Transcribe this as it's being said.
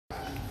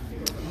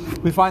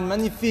We find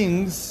many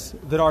things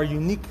that are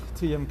unique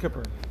to Yom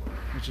Kippur,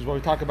 which is what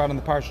we talk about in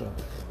the Parsha.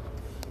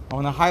 I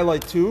want to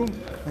highlight two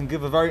and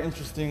give a very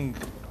interesting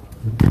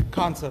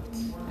concept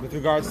with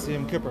regards to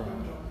Yom Kippur.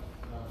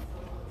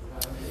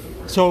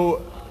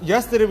 So,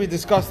 yesterday we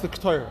discussed the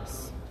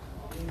Ketores.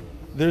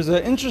 There's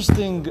an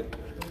interesting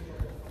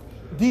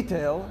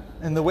detail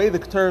in the way the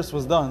Ketores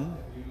was done,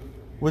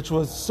 which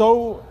was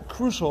so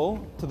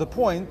crucial to the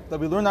point that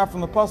we learn out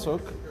from the Pasuk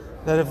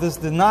that if this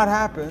did not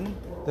happen,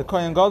 the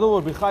Kohen Gadol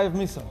would be Chayiv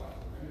Misa.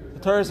 The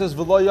Torah says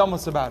V'lo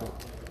Yamas about it.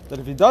 That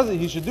if he does it,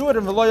 he should do it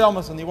in V'lo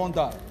Yamas and he won't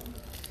die.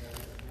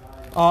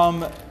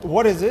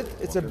 What is it?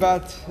 It's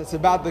about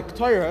the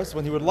Ketores,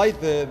 when he would light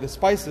the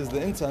spices,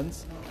 the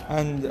incense,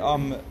 and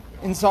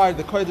inside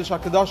the Kodesh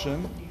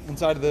HaKadoshim,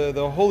 inside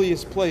the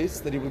holiest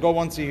place that he would go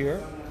once a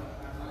year.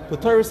 The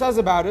Torah says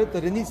about it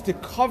that it needs to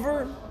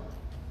cover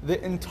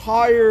the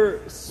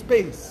entire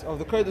space of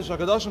the Kodesh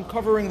HaKadoshim,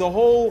 covering the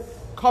whole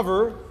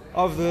cover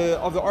of the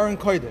Aron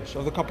Kodesh,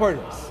 of the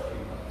Kapardos.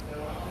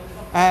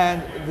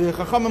 And the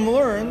Chachamim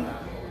learn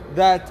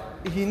that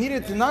he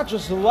needed to not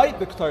just light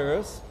the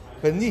Ketores,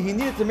 but he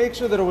needed to make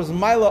sure that it was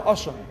Maila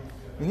Asham.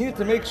 He needed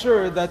to make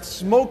sure that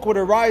smoke would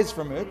arise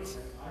from it,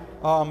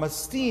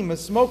 a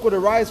smoke would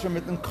arise from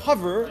it and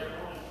cover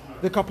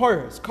the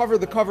Kaparos, cover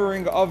the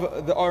covering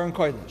of the Aron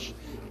Kodesh.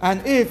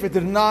 And if it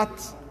did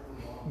not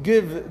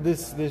give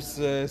this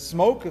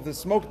smoke, if the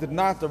smoke did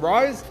not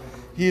arise,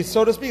 he is,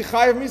 so to speak,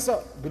 Chayiv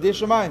Misa, B'dei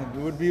Shemayim. It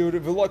would be,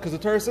 because the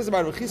Torah says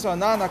about it, V'chisa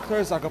anan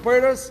ha'kteres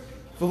ha'kaperes,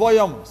 V'lo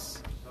Yamos.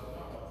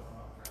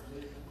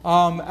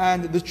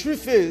 And the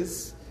truth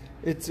is,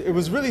 it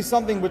was really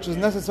something which was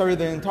necessary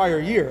the entire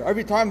year.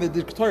 Every time they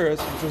did Ketores,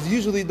 which was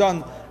usually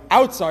done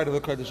outside of the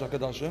Kodesh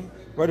HaKadoshim,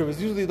 right? It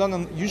was usually done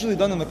in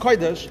the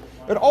Kodesh.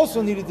 It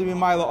also needed to be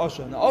Maila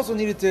Osha. It also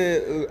needed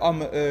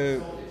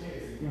to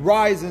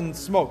rise in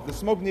smoke. The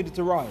smoke needed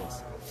to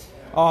rise.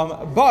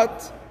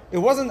 But it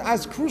wasn't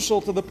as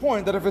crucial to the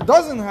point that if it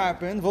doesn't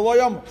happen, V'lo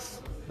Yamos,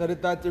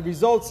 that it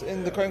results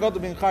in the Kohen Gadol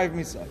being Chayiv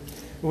Misa.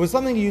 It was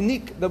something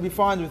unique that we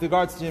find with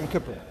regards to Yom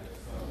Kippur.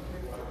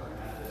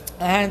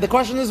 And the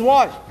question is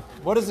why?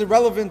 What is it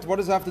relevant? What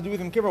does it have to do with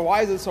Yom Kippur?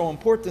 Why is it so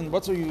important?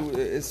 What's so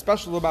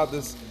special about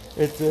this?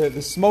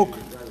 The smoke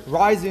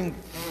rising.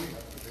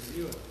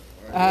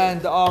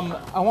 And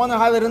I want to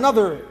highlight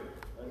another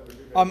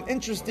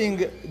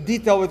interesting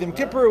detail with Yom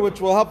Kippur, which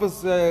will help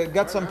us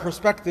get some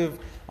perspective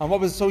on what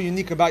was so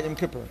unique about Yom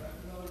Kippur.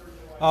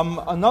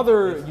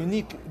 Another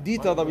unique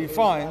detail that we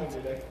find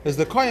is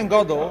the Kohen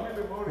Gadol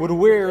would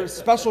wear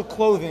special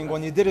clothing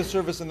when he did his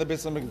service in the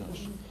Beis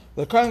HaMikdash.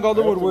 The Kohen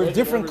Gadol would wear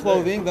different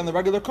clothing than the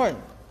regular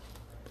Kohen.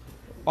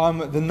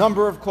 The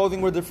number of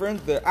clothing were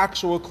different. The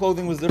actual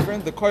clothing was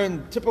different. The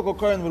typical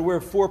Kohen would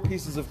wear 4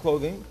 pieces of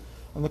clothing,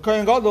 and the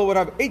Kohen Gadol would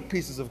have 8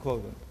 pieces of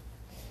clothing.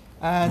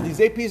 And these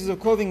 8 pieces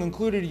of clothing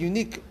included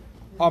unique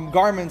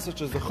garments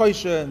such as the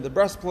choshe and the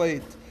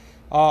breastplate,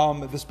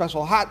 the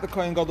special hat the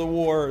Kohen Gadol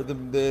wore,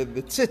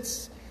 the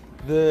tzitz,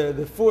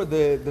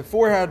 the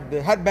forehead,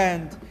 the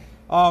headband.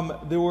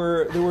 There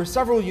were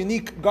several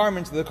unique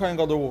garments that the Kohen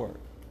Gadol wore.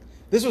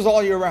 This was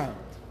all year round.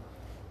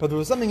 But there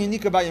was something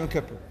unique about Yom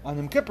Kippur. On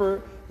Yom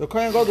Kippur, the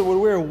Kohen Gadol would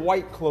wear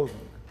white clothing.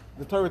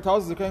 The Torah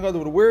tells us the Kohen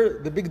Gadol would wear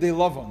the big day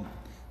lavan,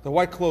 the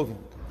white clothing.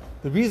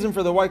 The reason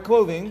for the white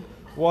clothing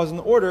was in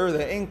order,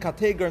 the ein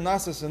kategar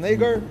nasas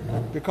anegar,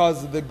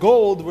 because the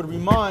gold would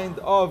remind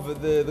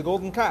of the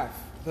golden calf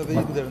that they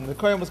did. And the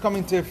Kohen was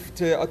coming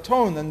to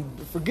atone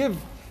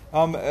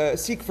and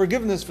seek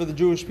forgiveness for the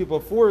Jewish people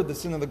for the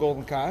sin of the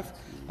golden calf.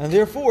 And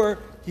therefore,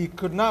 he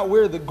could not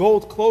wear the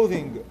gold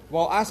clothing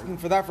while asking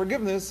for that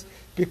forgiveness,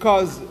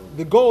 because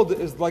the gold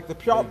is like the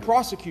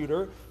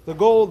prosecutor. The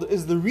gold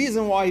is the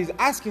reason why he's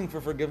asking for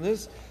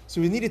forgiveness.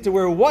 So he needed to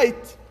wear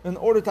white in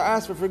order to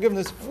ask for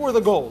forgiveness for the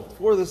gold,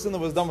 for the sin that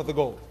was done with the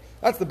gold.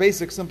 That's the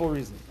basic, simple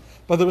reason.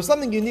 But there was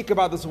something unique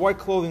about this white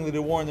clothing that he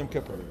wore in Yom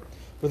Kippur.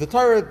 But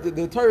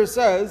the Torah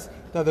says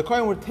that the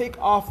Kohen would take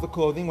off the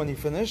clothing when he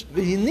finished.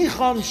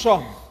 V'yinicham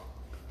sham.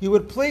 He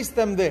would place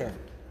them there.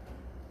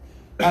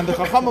 And the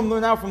Chachamim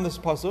learn out from this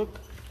pasuk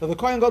that the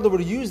Kohen Gadol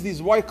would use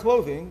these white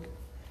clothing,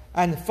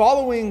 and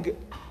following,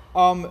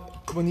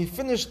 when he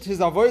finished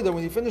his avodah,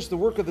 when he finished the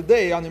work of the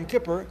day on Yom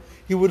Kippur,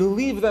 he would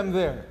leave them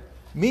there.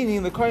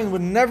 Meaning the Kohen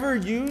would never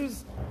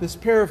use this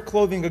pair of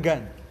clothing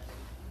again.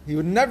 He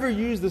would never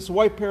use this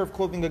white pair of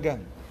clothing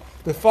again.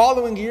 The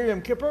following year,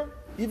 Yom Kippur,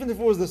 even if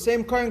it was the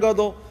same Kohen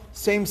Gadol,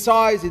 same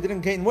size, he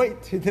didn't gain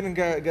weight, he didn't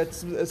get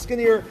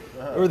skinnier,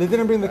 or they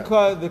didn't bring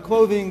the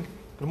clothing.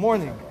 Good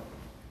morning.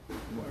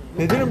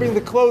 They didn't bring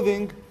the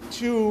clothing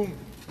to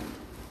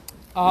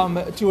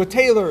a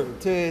tailor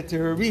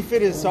to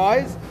refit his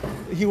size.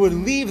 He would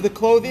leave the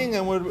clothing,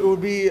 and it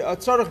would be a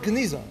tzarech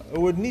geniza. It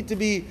would need to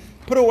be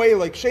put away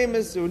like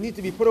shemus. It would need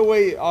to be put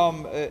away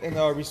in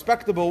a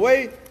respectable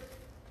way,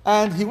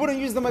 and he wouldn't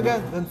use them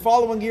again. Then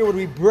following year would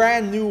be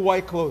brand new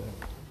white clothing.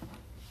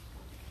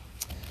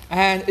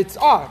 And it's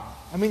odd.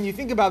 I mean, you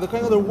think about it, the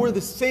Kohen Gadol wore the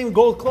same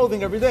gold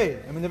clothing every day.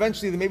 I mean,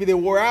 eventually maybe they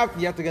wore out,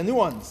 and you have to get new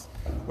ones.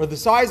 or the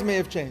size may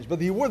have changed, but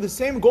he wore the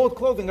same gold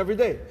clothing every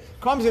day.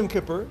 Comes Yom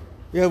Kippur,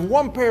 you have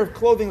one pair of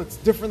clothing that's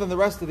different than the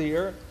rest of the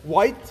year,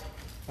 white.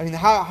 I mean,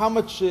 how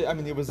much?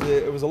 It was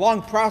a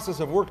long process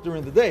of work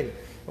during the day.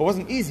 It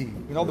wasn't easy.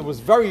 It was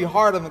very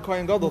hard on the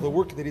Kohen Gadol, the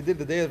work that he did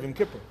the day of Yom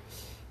Kippur.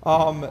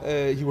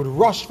 He would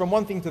rush from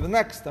one thing to the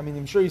next. I mean,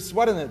 I'm sure he's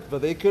sweating it,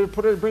 but they could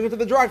bring it to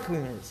the dry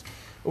cleaners.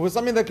 It was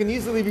something that can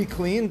easily be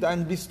cleaned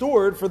and be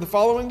stored for the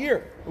following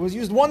year. It was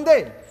used one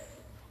day.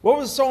 What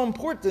was so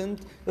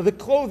important that the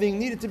clothing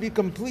needed to be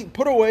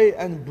put away,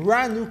 and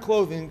brand new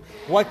clothing,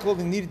 white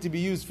clothing, needed to be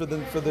used for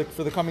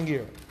the coming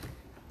year.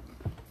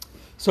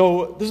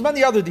 So there's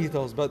many other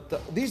details,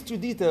 but these two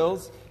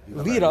details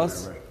lead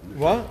us.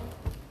 What?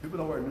 People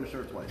don't wear a new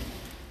shirt twice.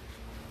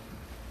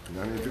 You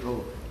know what I mean?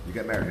 People, you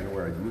get married, you don't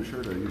wear a new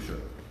shirt or a new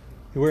shirt.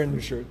 You wear a new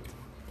shirt.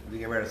 You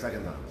get married a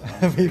second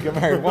time. You get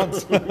married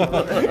once. People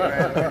don't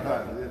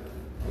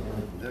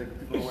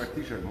wear a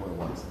t-shirt more than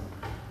once.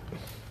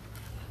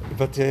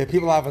 But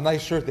people have a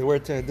nice shirt, they wear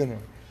it to dinner.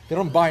 They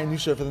don't buy a new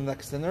shirt for the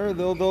next dinner,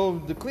 they'll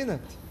clean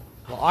it.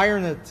 They'll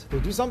iron it,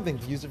 they'll do something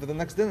to use it for the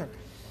next dinner.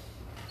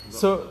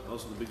 So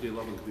also the big day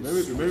loving.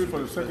 Maybe for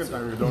the second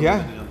time you don't.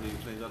 Yeah.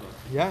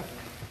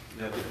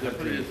 Yeah, they're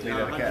putting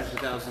hundreds of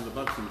thousands of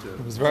bucks into it.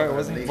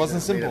 It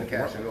wasn't simple.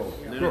 Cash and gold.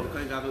 And then the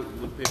Kohen Gadol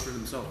would pay for it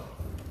himself.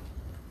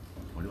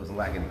 Well, he wasn't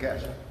lacking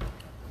cash.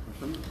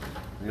 You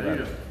got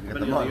the Depending on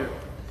the money. year.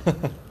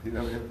 You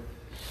know what I mean?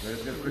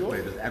 Let's get a quick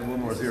way. Just add one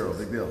more zero.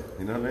 Big deal.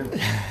 You know what I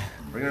mean?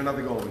 Bring in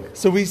another gold.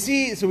 So we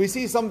see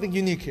something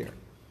unique here.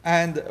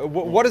 And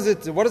what is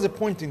it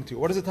pointing to?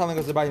 What is it telling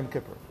us about Yom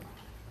Kippur?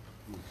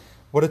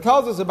 What it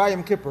tells us about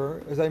Yom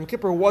Kippur is that Yom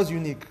Kippur was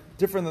unique,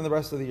 different than the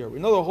rest of the year. We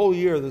know the whole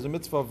year there's a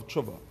mitzvah of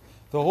tshuva.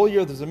 The whole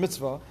year there's a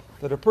mitzvah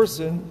that a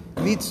person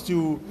needs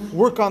to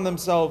work on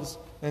themselves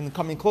and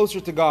coming closer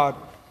to God,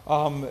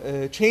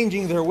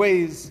 changing their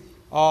ways,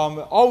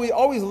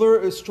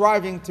 always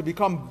striving to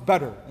become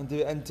better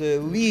and to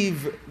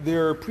leave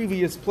their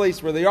previous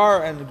place where they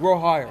are and grow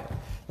higher.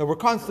 That we're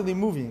constantly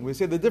moving. We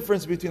say the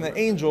difference between an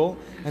angel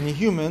and a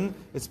human,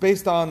 it's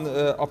based on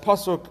a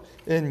pasuk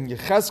in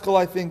Yechezkel,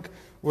 I think,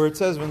 where it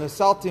says, that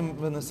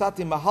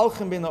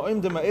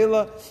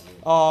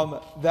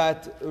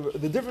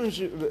the difference,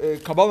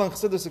 Kabbalah and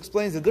Chassidus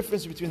explains the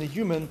difference between a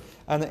human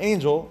and an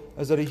angel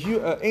is that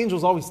an angel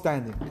is always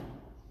standing.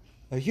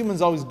 A human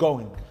is always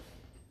going.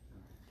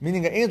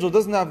 Meaning an angel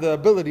doesn't have the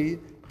ability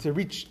to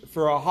reach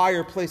for a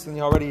higher place than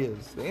he already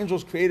is. The angel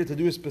is created to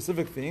do a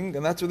specific thing,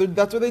 and that's what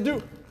they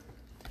do.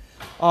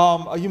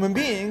 A human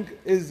being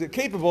is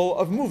capable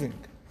of moving.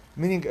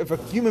 Meaning if a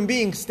human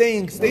being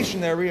staying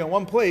stationary in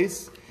one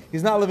place,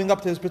 he's not living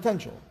up to his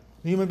potential.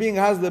 The human being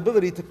has the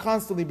ability to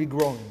constantly be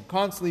growing,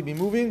 constantly be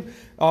moving,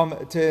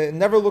 to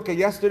never look at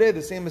yesterday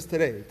the same as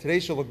today. Today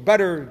should look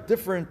better,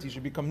 different, you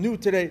should become new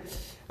today.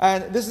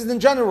 And this is in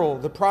general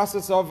the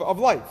process of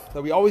life,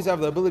 that we always have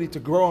the ability to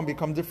grow and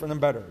become different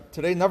and better.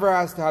 Today never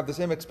has to have the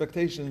same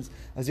expectations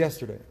as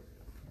yesterday.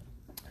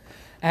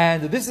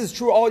 And this is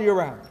true all year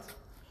round.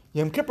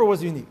 Yom Kippur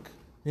was unique.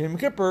 Yom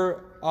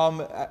Kippur,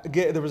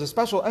 there was a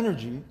special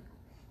energy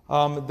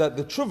that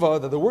the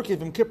tshuva, that the work of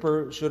Yom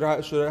Kippur should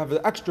have an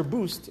extra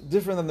boost,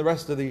 different than the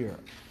rest of the year.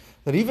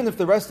 That even if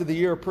the rest of the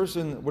year a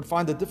person would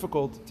find it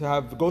difficult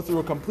to go through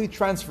a complete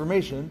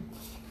transformation,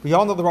 we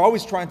all know that we're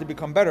always trying to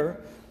become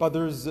better, but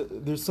there's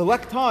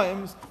select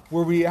times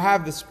where we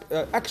have this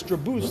extra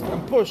boost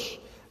and push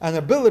and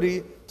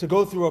ability to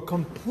go through a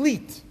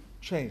complete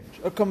change,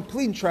 a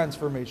complete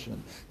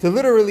transformation, to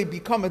literally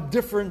become a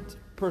different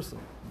person.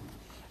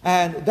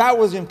 And that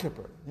was Yom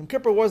Kippur. Yom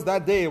Kippur was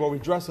that day where we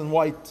dress in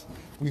white,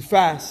 we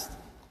fast.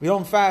 We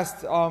don't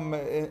fast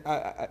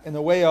in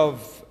a way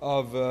of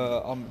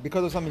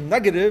because of something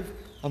negative.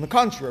 On the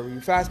contrary, we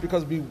fast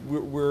because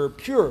we're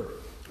pure.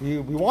 We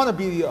want to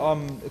be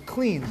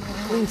clean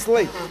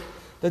slate.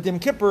 That Yom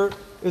Kippur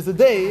is the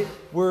day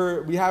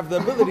where we have the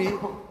ability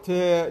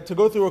to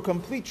go through a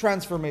complete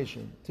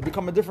transformation, to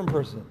become a different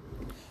person.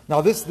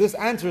 Now this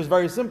answers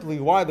very simply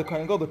why the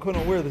Kohen Gadol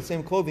couldn't wear the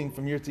same clothing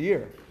from year to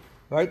year.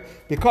 Right?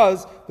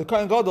 Because the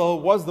Kohen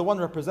Gadol was the one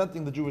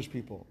representing the Jewish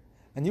people.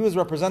 And he was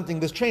representing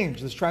this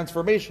change, this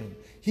transformation.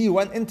 He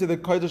went into the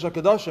Kodesh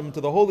HaKadoshim,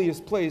 to the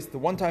holiest place, the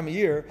one time a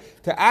year,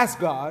 to ask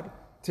God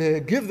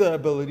to give the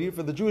ability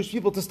for the Jewish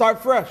people to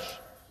start fresh,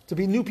 to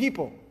be new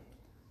people.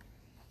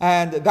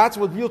 And that's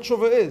what real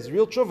tshuva is.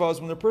 Real tshuva is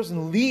when a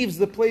person leaves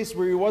the place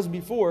where he was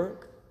before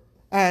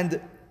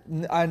and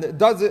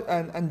does it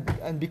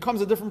and becomes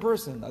a different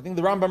person. I think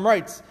the Rambam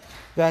writes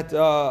that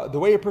the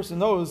way a person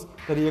knows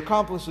that he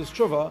accomplishes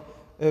tshuva,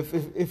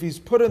 if he's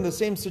put in the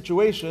same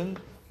situation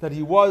that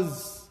he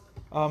was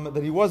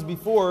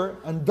before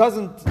and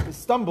doesn't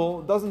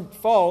stumble, doesn't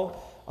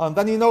fall,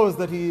 then he knows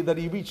that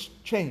he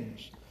reached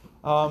change.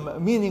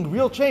 Meaning,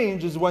 real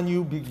change is when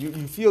you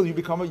feel you've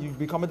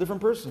become a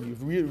different person.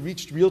 You've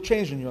reached real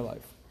change in your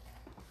life.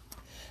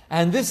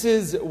 And this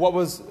is what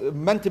was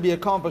meant to be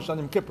accomplished on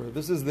Yom Kippur.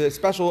 This is the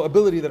special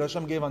ability that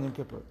Hashem gave on Yom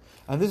Kippur.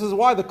 And this is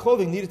why the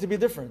clothing needed to be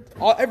different.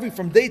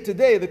 From day to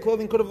day, the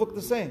clothing could have looked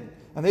the same.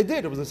 And they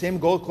did. It was the same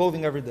gold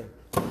clothing every day.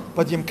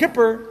 But Yom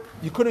Kippur,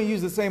 you couldn't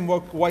use the same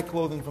white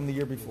clothing from the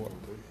year before.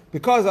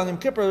 Because on Yom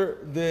Kippur,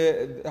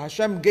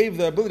 Hashem gave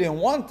the ability and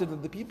wanted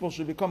that the people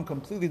should become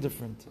completely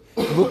different.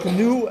 Look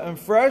new and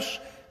fresh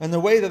in the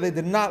way that they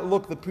did not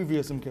look the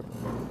previous Yom Kippur.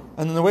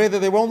 And in the way that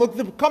they won't look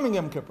the coming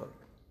Yom Kippur.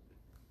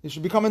 They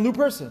should become a new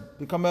person,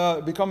 become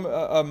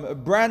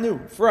brand new,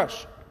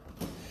 fresh.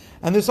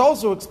 And this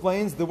also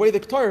explains the way the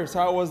Ketores,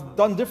 how it was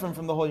done different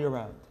from the whole year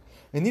round.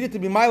 It needed to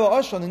be Maila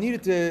Ashon,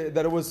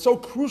 that it was so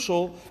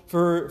crucial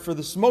for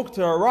the smoke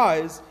to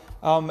arise,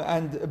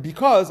 and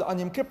because on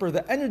Yom Kippur,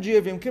 the energy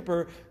of Yom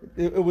Kippur,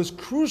 it was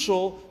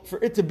crucial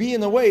for it to be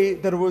in a way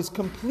that it was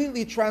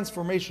completely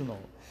transformational.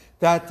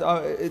 That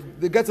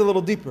it gets a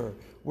little deeper,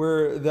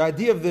 where the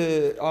idea of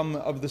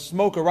the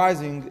smoke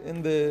arising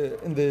in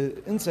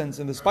the incense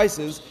and the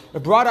spices,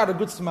 it brought out a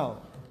good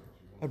smell.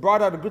 It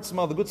brought out a good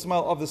smell, the good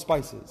smell of the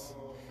spices.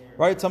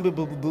 Right? Some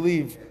people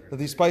believe that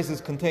these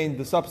spices contained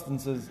the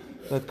substances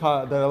that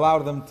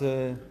allowed them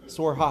to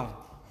soar high.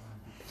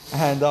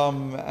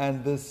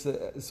 And this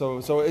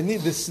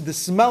the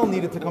smell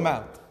needed to come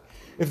out.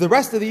 If the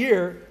rest of the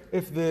year,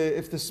 if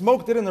the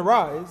smoke didn't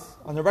arise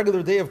on a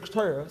regular day of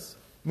Ketores,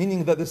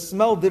 meaning that the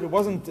smell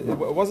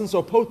wasn't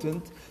so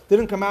potent,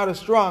 didn't come out as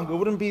strong, it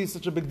wouldn't be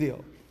such a big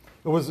deal.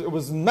 It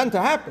was meant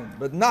to happen,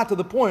 but not to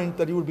the point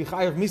that you would be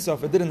chayav misa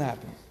if it didn't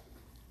happen.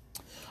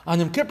 On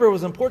Yom Kippur, it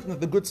was important that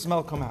the good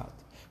smell come out.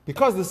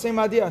 Because the same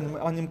idea,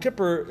 on Yom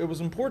Kippur, it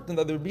was important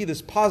that there would be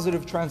this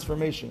positive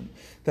transformation.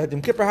 That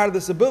Yom Kippur had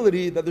this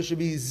ability that there should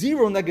be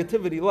zero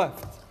negativity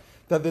left.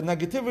 That the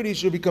negativity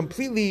should be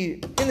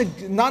completely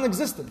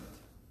non-existent.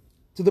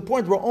 To the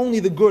point where only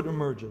the good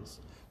emerges.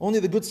 Only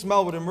the good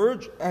smell would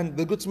emerge, and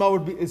the good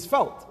smell is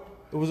felt.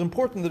 It was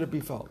important that it be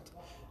felt.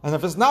 And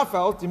if it's not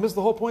felt, you miss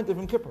the whole point of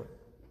Yom Kippur.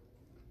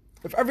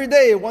 If every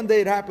day, one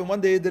day it happened,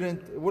 one day it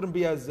didn't, it wouldn't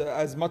be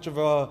as much of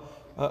a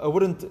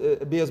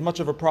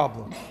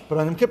problem. But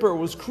on Yom Kippur, it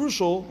was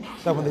crucial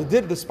that when they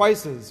did the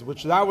spices,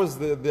 which that was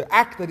the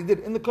act that he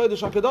did in the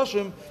Kodesh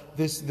HaKadoshim,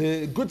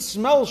 the good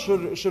smell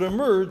should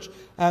emerge,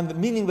 and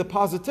meaning the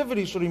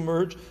positivity should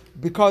emerge,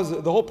 because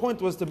the whole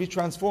point was to be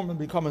transformed and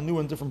become a new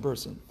and different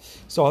person.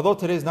 So although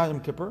today is not Yom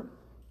Kippur,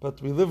 but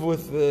we live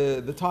with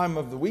the time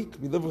of the week,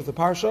 we live with the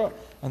Parsha,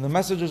 and the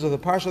messages of the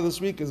Parsha this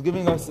week is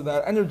giving us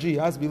that energy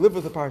as we live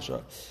with the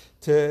Parsha.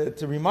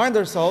 To remind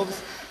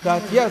ourselves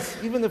that yes,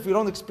 even if we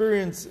don't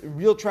experience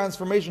real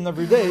transformation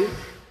every day,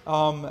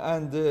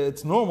 and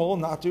it's normal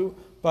not to,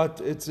 but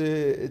it's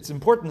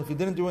important. If you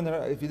didn't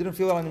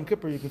feel it on Yom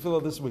Kippur, you can feel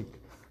it this week.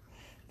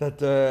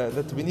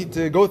 That we need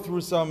to go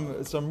through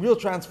some real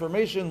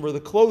transformation where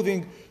the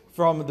clothing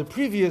from the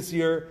previous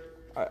year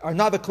are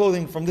not the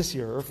clothing from this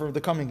year or for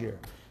the coming year,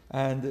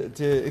 and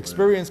to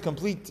experience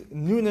complete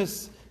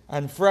newness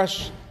and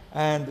fresh.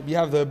 And we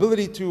have the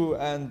ability to,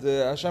 and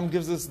Hashem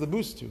gives us the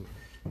boost to.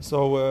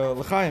 So,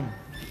 l'chaim.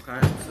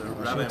 So,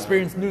 Rabbi,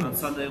 experience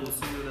newness. On Sunday, we'll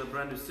see you in a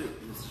brand new suit.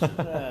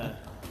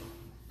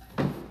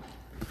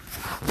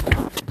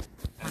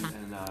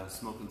 and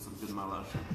smoking some good malash.